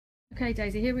Okay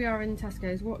Daisy, here we are in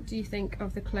Tesco's. What do you think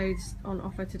of the clothes on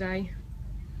offer today?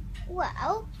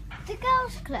 Well, the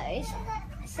girls' clothes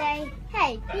say,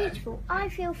 "Hey, beautiful, I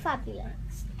feel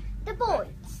fabulous." The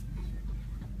boys,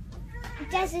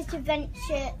 "Desert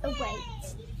adventure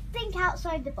awaits. Think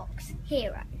outside the box,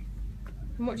 hero."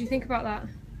 And what do you think about that?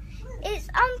 It's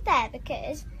unfair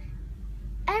because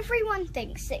everyone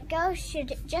thinks that girls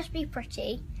should just be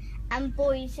pretty and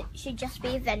boys should just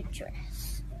be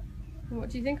adventurous. And what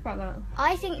do you think about that?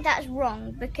 I think that's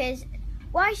wrong because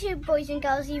why should boys and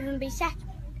girls clothes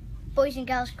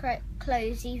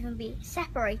even be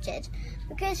separated?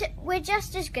 Because we're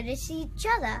just as good as each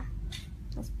other.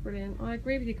 That's brilliant. I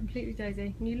agree with you completely,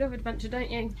 Daisy. And you love adventure,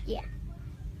 don't you? Yeah.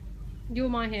 You're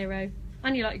my hero.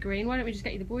 And you like green. Why don't we just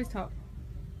get you the boys' top?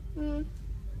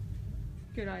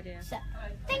 Good idea. So,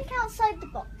 think outside the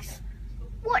box.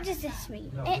 What does this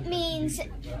mean? It means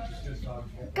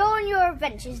go on your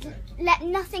adventures, let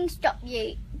nothing stop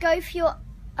you, go for your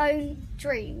own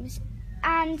dreams.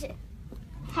 And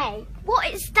hey,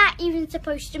 what is that even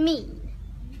supposed to mean?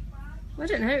 I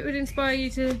don't know, it would inspire you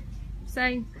to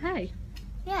say, hey.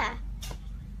 Yeah.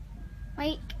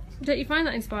 Like, Don't you find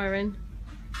that inspiring?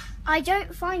 I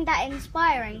don't find that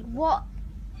inspiring. What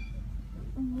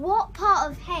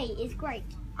part of hey is great?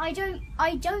 I don't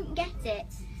get it.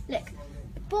 Look,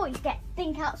 boys get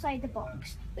think outside the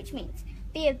box, which means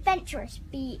be adventurous,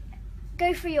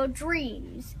 go for your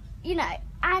dreams, you know.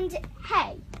 And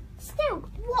hey, still,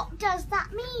 what does that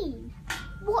mean?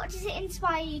 What does it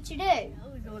inspire you to do?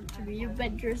 I want to be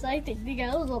adventurous. I think the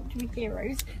girls want to be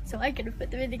heroes, so I'm going to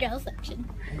put them in the girls section.